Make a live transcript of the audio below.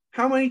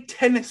How many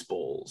tennis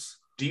balls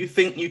do you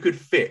think you could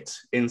fit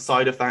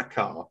inside of that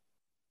car?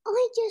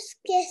 I just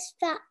guessed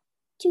that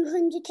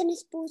 200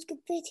 tennis balls could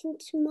fit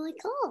into my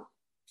car.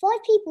 5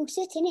 people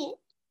sit in it.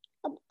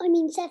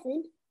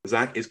 7.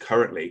 Zach is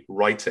currently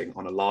writing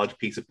on a large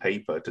piece of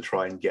paper to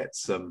try and get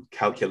some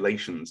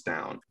calculations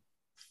down.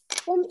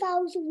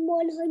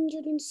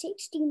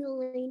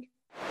 1,169.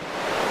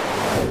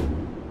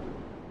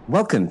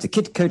 Welcome to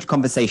Kid Coach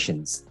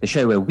Conversations, the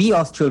show where we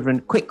ask children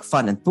quick,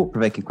 fun, and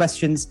thought-provoking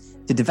questions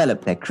to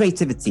develop their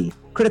creativity,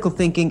 critical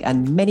thinking,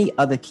 and many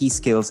other key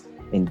skills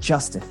in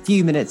just a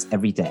few minutes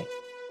every day.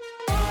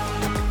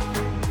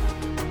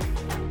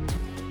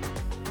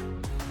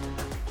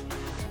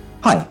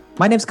 Hi,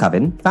 my name's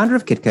Kevin, founder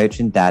of Kid Coach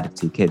and dad of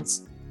 2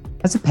 kids.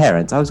 As a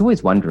parent, I was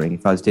always wondering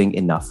if I was doing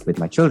enough with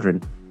my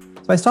children,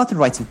 so I started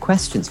writing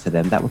questions for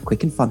them that were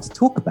quick and fun to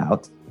talk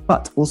about,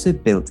 but also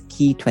built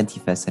key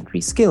 21st century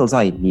skills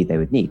I knew they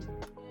would need.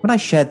 When I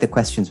shared the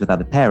questions with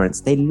other parents,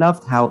 they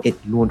loved how it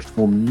launched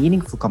more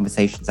meaningful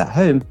conversations at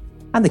home,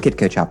 and the Kid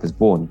Coach app was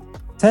born.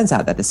 Turns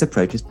out that this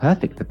approach is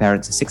perfect for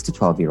parents of 6 to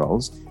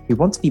 12-year-olds who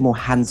want to be more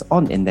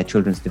hands-on in their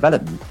children's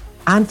development,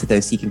 and for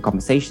those seeking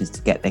conversations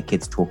to get their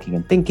kids talking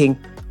and thinking,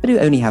 but who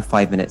only have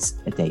 5 minutes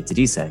a day to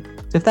do so.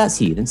 So if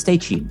that's you, then stay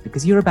tuned,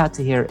 because you're about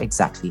to hear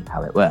exactly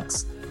how it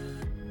works.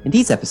 In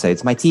these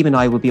episodes, my team and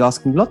I will be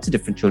asking lots of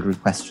different children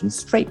questions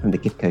straight from the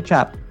Kid Coach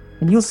app,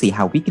 and you'll see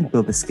how we can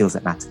build the skills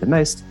that matter the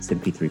most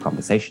simply through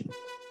conversation.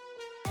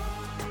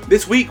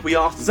 This week we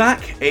asked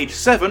Zach, age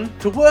 7,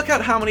 to work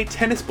out how many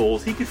tennis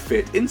balls he could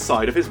fit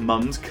inside of his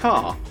mum's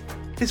car.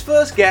 His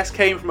first guess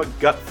came from a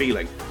gut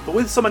feeling, but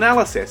with some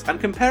analysis and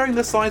comparing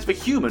the size of a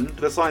human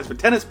to the size of a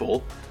tennis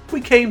ball,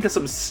 we came to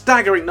some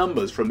staggering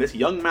numbers from this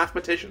young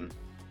mathematician.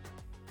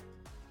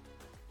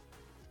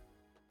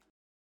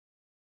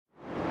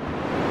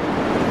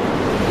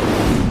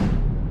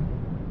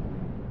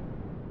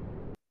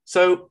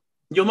 So,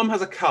 your mum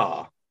has a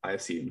car, I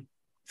assume.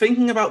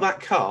 Thinking about that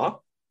car,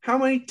 how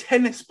many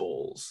tennis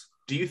balls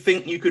do you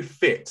think you could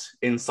fit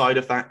inside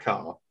of that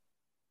car?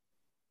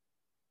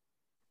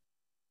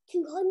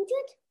 200?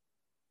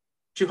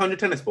 200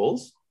 tennis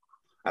balls?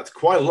 That's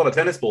quite a lot of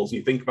tennis balls when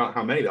you think about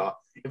how many there are.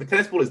 If a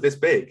tennis ball is this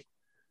big,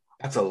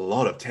 that's a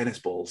lot of tennis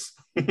balls.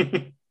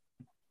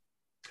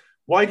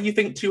 Why do you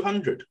think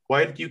 200?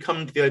 Why did you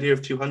come to the idea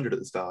of 200 at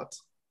the start?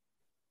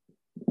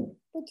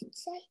 What did you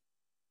say?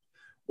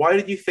 Why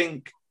did you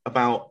think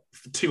about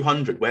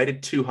 200? Where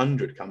did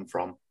 200 come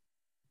from?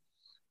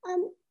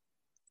 I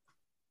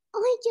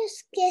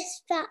just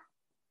guessed that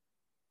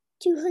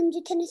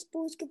 200 tennis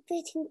balls could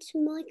fit into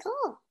my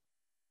car,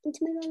 into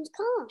my mum's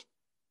car.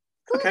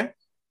 Okay.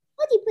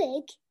 Pretty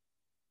big.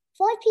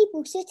 5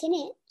 people sit in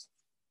it.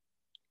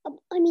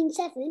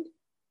 7.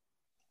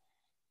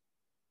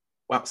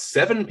 Wow,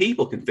 7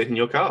 people can fit in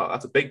your car.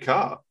 That's a big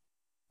car.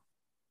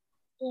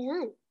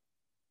 Yeah.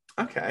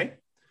 Okay.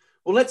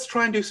 Well, let's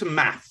try and do some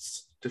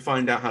maths to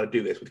find out how to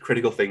do this with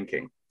critical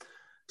thinking.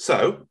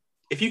 So,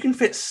 if you can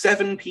fit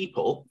 7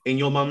 people in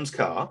your mum's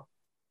car,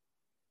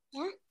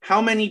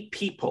 how many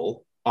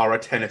people are a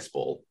tennis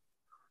ball?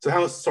 So,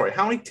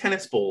 how many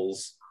tennis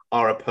balls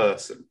are a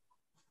person?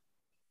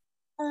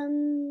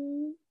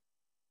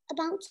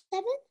 About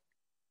 7.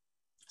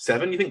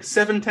 7? You think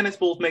 7 tennis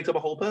balls makes up a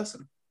whole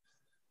person?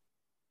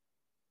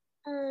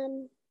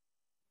 Actually,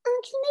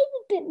 maybe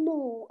a bit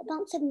more.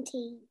 About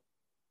 17.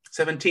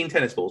 17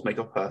 tennis balls make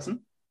up a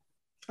person?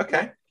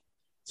 Okay.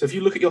 So if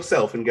you look at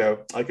yourself and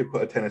go, I could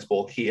put a tennis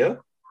ball here,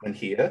 and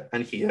here,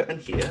 and here,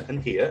 and here,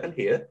 and here, and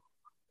here.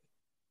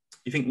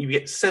 You think you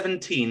get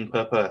 17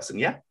 per person,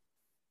 yeah?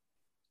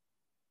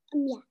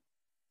 Yeah.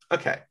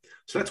 Okay,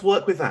 so let's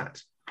work with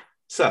that.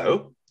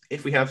 So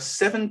if we have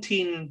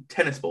 17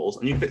 tennis balls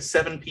and you fit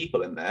 7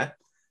 people in there,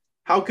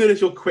 how good is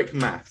your quick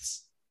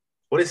maths?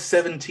 What is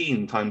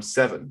 17 times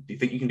 7? Do you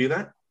think you can do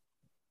that?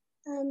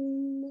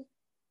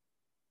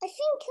 I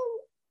think I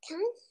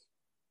can.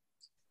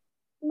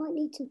 Might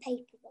need some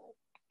paper though.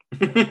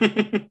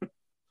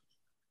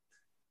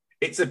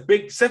 It's a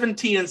big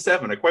 17 and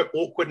 7 are quite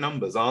awkward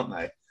numbers, aren't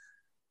they? I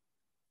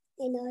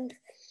know.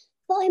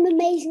 But I'm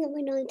amazing at my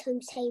 9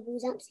 times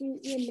tables.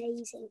 Absolutely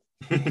amazing.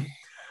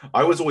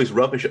 I was always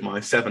rubbish at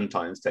my 7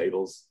 times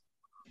tables.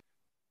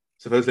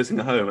 So those listening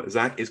at home,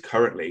 Zach is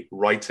currently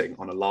writing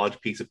on a large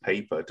piece of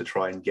paper to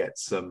try and get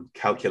some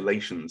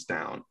calculations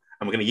down.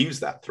 And we're going to use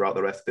that throughout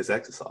the rest of this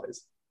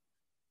exercise.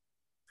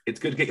 It's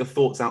good to get your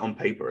thoughts out on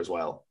paper as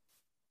well.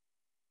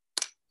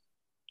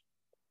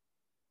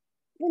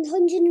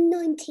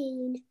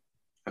 119.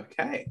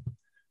 Okay.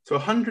 So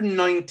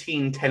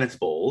 119 tennis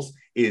balls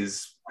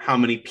is how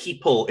many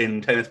people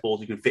in tennis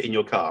balls you can fit in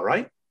your car,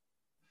 right?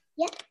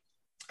 Yep.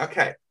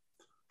 Okay.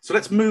 So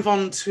let's move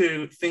on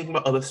to thinking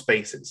about other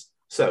spaces.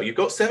 So you've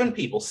got 7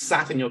 people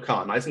sat in your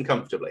car nice and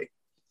comfortably.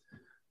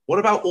 What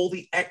about all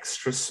the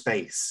extra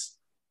space?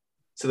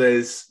 So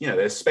there's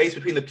space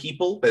between the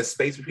people, there's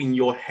space between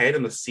your head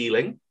and the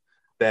ceiling,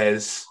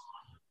 there's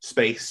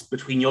space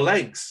between your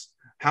legs.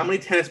 How many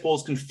tennis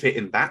balls can fit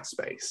in that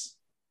space?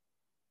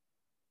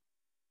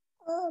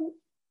 I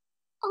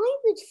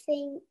would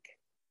think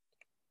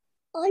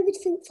I would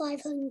think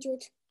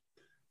 500.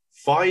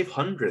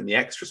 500 in the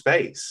extra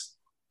space.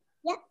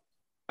 Yep.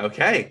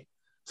 Okay.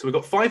 So we've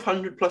got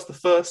 500 plus the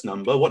first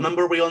number. What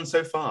number are we on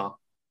so far?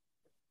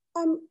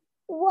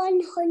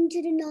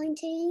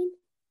 119.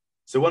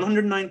 So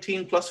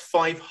 119 plus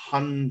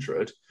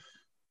 500.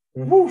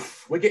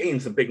 Woof, we're getting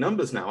into some big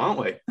numbers now, aren't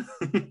we?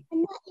 And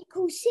that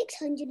equals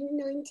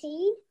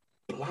 619.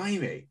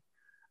 Blimey.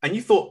 And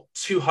you thought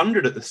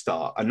 200 at the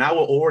start, and now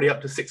we're already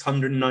up to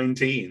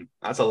 619.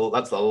 That's a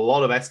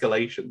lot of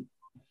escalation.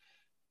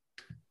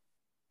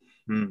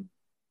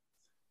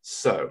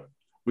 So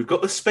we've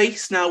got the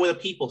space now where the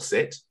people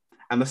sit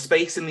and the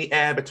space in the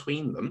air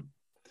between them.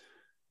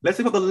 Let's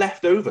think about the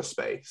leftover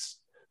space.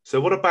 So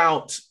what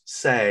about,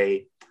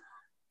 say,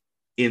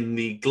 in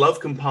the glove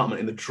compartment,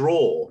 in the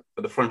drawer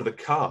at the front of the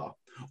car?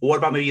 Or what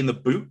about maybe in the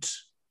boot?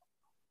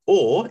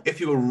 Or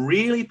if you were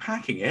really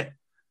packing it,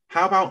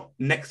 how about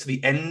next to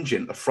the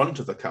engine at the front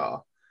of the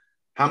car?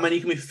 How many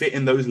can we fit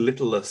in those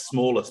littler,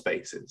 smaller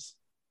spaces?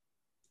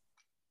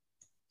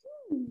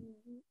 I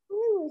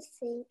would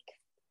think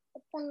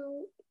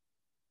about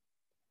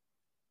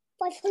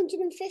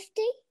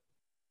 550.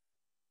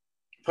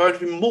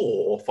 500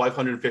 more or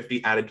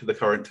 550 added to the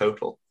current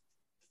total?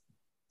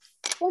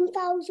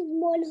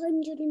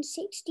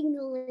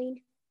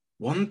 1,169.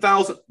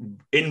 1,000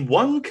 in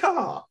one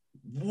car?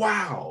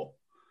 Wow.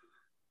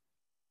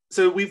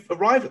 So we've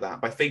arrived at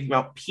that by thinking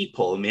about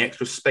people and the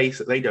extra space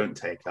that they don't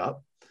take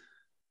up.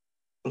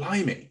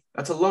 Blimey,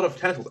 that's a lot of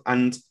tennis balls.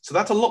 And so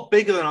that's a lot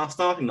bigger than our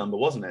starting number,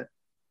 wasn't it?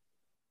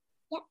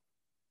 Yep.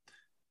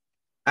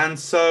 And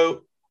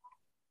so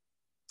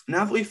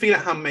now that we figured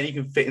out how many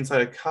you can fit inside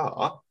a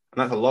car,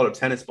 and that's a lot of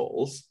tennis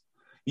balls,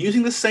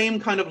 using the same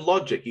kind of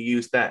logic you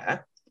used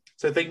there,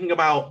 so thinking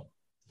about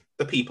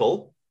the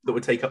people that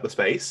would take up the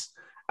space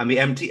and the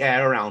empty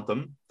air around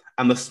them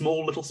and the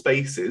small little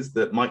spaces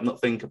that might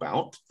not think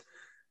about,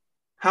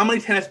 how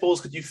many tennis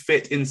balls could you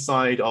fit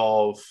inside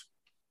of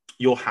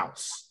your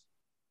house?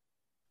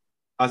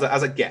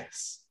 As a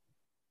guess.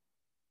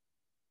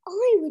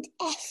 I would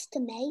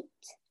estimate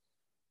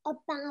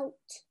about,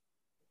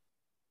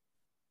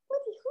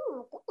 pretty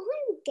hard, but I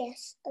would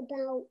guess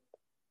about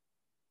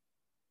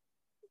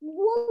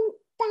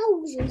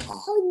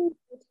 1,100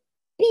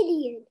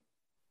 billion.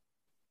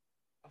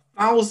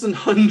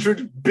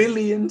 1,100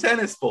 billion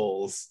tennis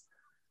balls.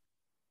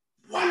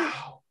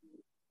 Wow.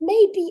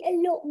 Maybe a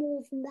lot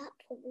more than that,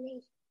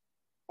 probably.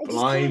 I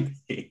Blimey.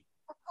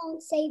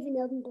 can't say the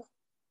number.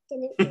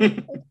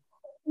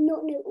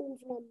 Not know all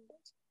the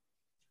numbers.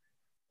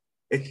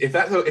 If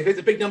it's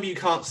a big number you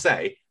can't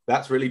say,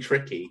 that's really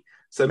tricky.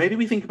 So maybe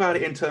we think about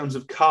it in terms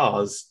of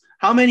cars.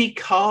 How many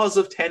cars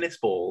of tennis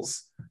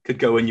balls could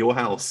go in your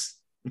house?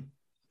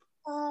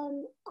 I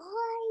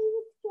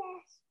would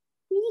guess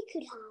we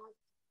could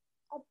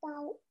have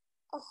about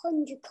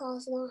 100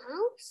 cars in our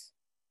house.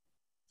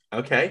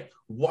 Okay,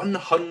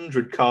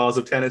 100 cars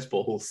of tennis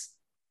balls.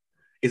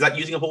 Is that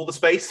using up all the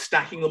space,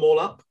 stacking them all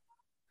up?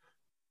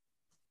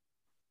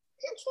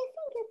 Actually, I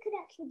think it could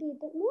actually be a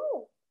bit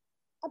more.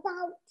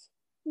 About,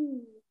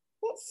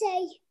 let's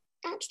say,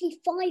 actually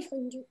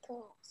 500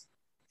 cars.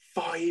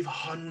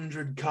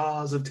 500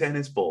 cars of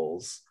tennis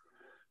balls.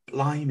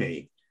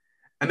 Blimey.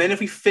 And then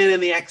if we fill in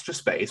the extra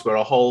space where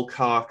a whole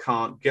car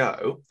can't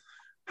go,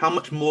 how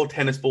much more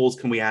tennis balls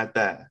can we add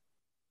there?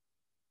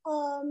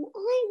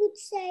 I would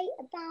say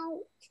about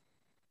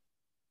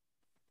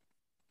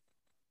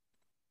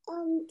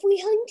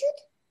 300.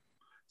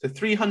 So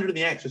 300 in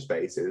the extra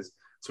spaces.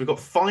 So we've got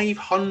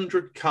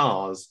 500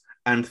 cars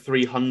and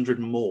 300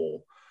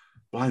 more.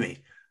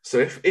 Blimey. So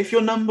if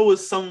your number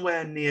was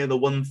somewhere near the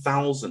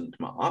 1,000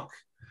 mark,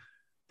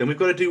 then we've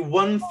got to do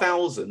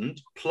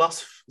 1,000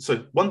 plus,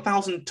 so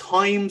 1,000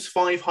 times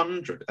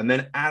 500 and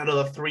then add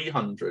another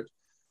 300.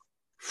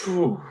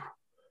 Whew.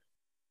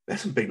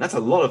 That's a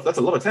lot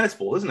of tennis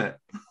balls, isn't it?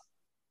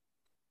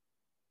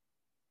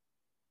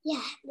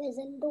 Yeah, there's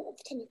a lot of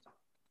tennis balls.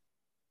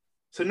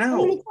 So now...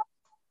 Shall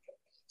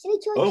we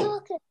try and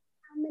calculate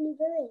how many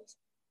there is?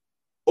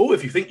 Oh,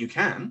 if you think you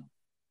can.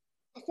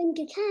 I think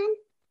you can.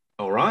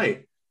 All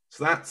right.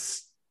 So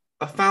that's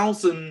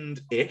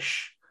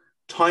 1,000-ish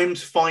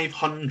times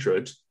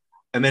 500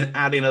 and then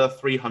add another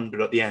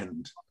 300 at the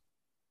end.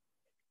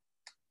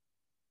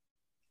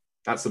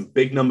 That's some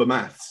big number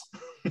maths.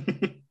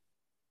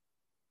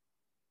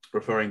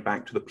 Referring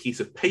back to the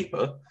piece of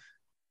paper,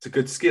 it's a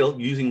good skill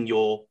using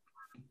your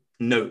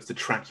notes to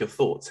track your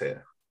thoughts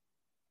here.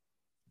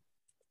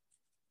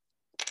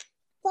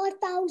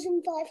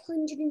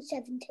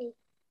 5,570.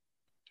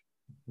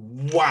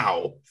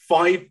 Wow,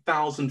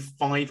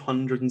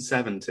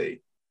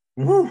 5,570.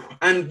 Woo.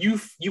 And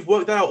you've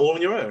worked that out all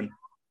on your own?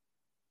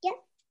 Yep.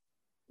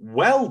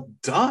 Well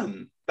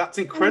done. That's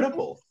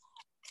incredible.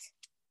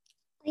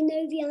 I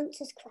know the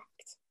answer's correct.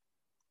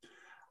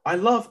 I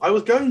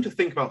was going to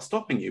think about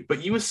stopping you,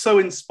 but you were so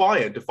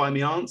inspired to find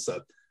the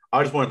answer.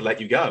 I just wanted to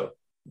let you go.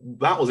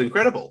 That was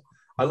incredible.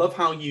 I love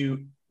how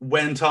you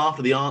went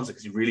after the answer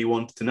because you really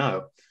wanted to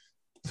know.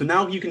 So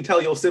now you can tell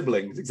your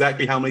siblings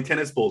exactly how many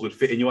tennis balls would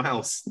fit in your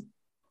house.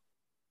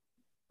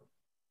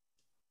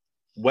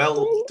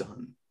 Well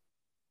done.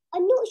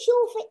 I'm not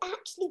sure if I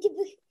actually did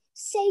the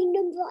same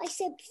number I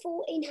said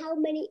before in how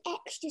many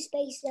extra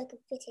spaces I could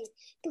fit in,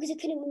 because I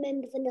couldn't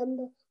remember the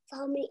number for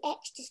how many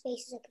extra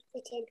spaces I could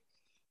fit in.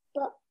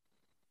 But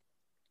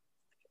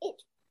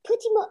it's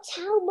pretty much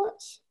how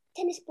much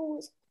tennis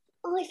balls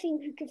I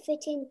think we could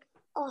fit in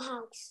our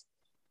house.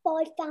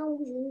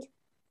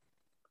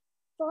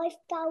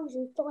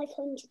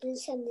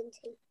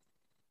 5,570.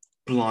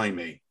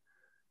 Blimey.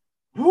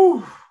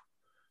 Woo!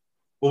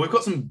 Well, we've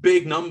got some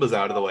big numbers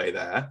out of the way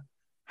there.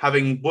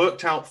 Having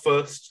worked out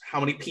first how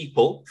many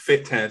people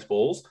fit tennis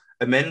balls,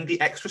 and then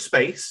the extra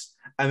space,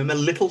 and then the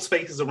little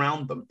spaces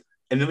around them.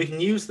 And then we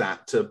can use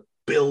that to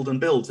build and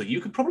build. So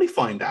you could probably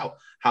find out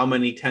how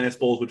many tennis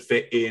balls would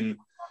fit in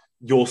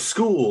your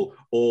school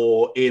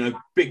or in a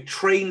big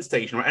train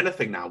station or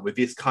anything now with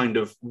this kind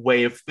of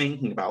way of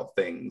thinking about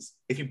things.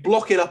 If you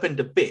block it up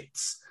into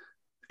bits,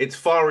 it's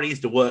far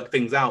easier to work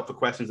things out for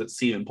questions that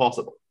seem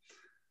impossible.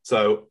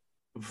 So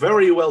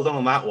very well done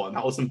on that one.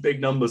 That was some big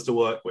numbers to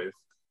work with.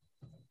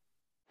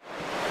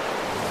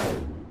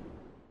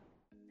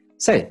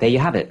 So there you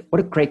have it. What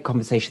a great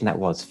conversation that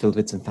was, filled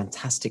with some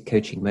fantastic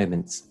coaching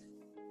moments.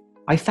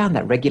 I found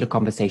that regular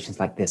conversations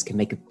like this can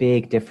make a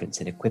big difference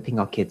in equipping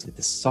our kids with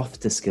the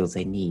softer skills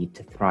they need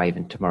to thrive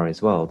in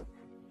tomorrow's world.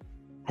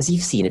 As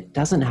you've seen, it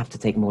doesn't have to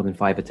take more than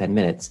 5 or 10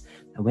 minutes.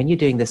 And when you're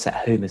doing this at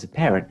home as a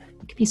parent,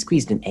 it can be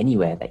squeezed in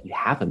anywhere that you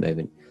have a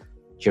moment.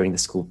 During the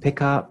school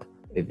pickup,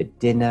 over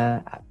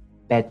dinner, at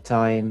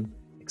bedtime,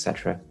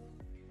 etc.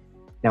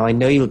 Now, I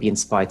know you'll be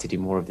inspired to do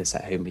more of this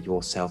at home with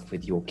yourself,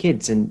 with your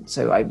kids. And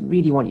so I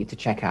really want you to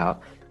check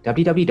out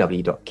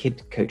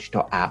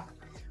www.kidcoach.app,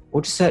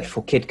 or just search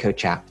for Kid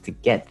Coach app to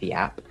get the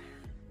app,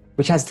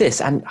 which has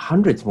this and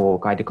hundreds more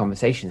guided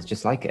conversations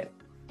just like it.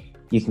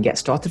 You can get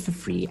started for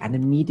free and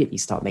immediately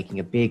start making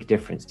a big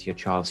difference to your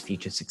child's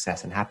future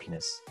success and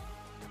happiness.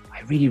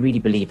 I really, really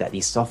believe that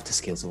these softer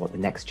skills are what the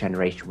next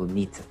generation will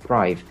need to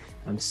thrive.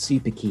 I'm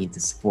super keen to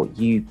support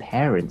you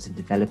parents in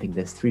developing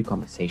this through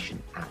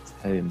conversation at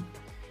home.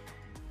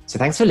 So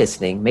thanks for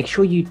listening. Make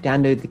sure you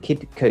download the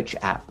Kid Coach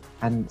app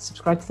and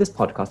subscribe to this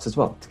podcast as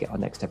well to get our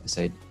next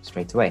episode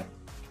straight away.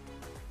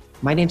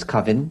 My name's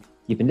Kevin.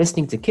 You've been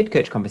listening to Kid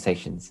Coach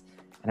Conversations,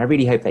 and I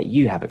really hope that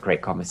you have a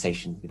great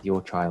conversation with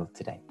your child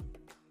today.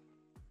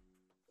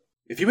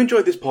 If you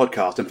enjoyed this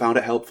podcast and found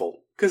it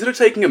helpful, consider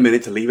taking a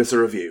minute to leave us a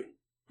review.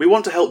 We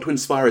want to help to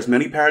inspire as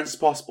many parents as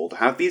possible to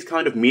have these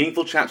kind of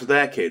meaningful chats with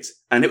their kids,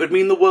 and it would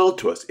mean the world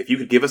to us if you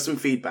could give us some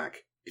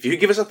feedback. If you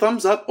could give us a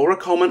thumbs up or a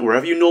comment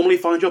wherever you normally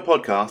find your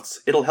podcasts,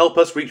 it'll help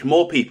us reach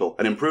more people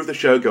and improve the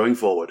show going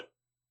forward.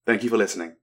 Thank you for listening.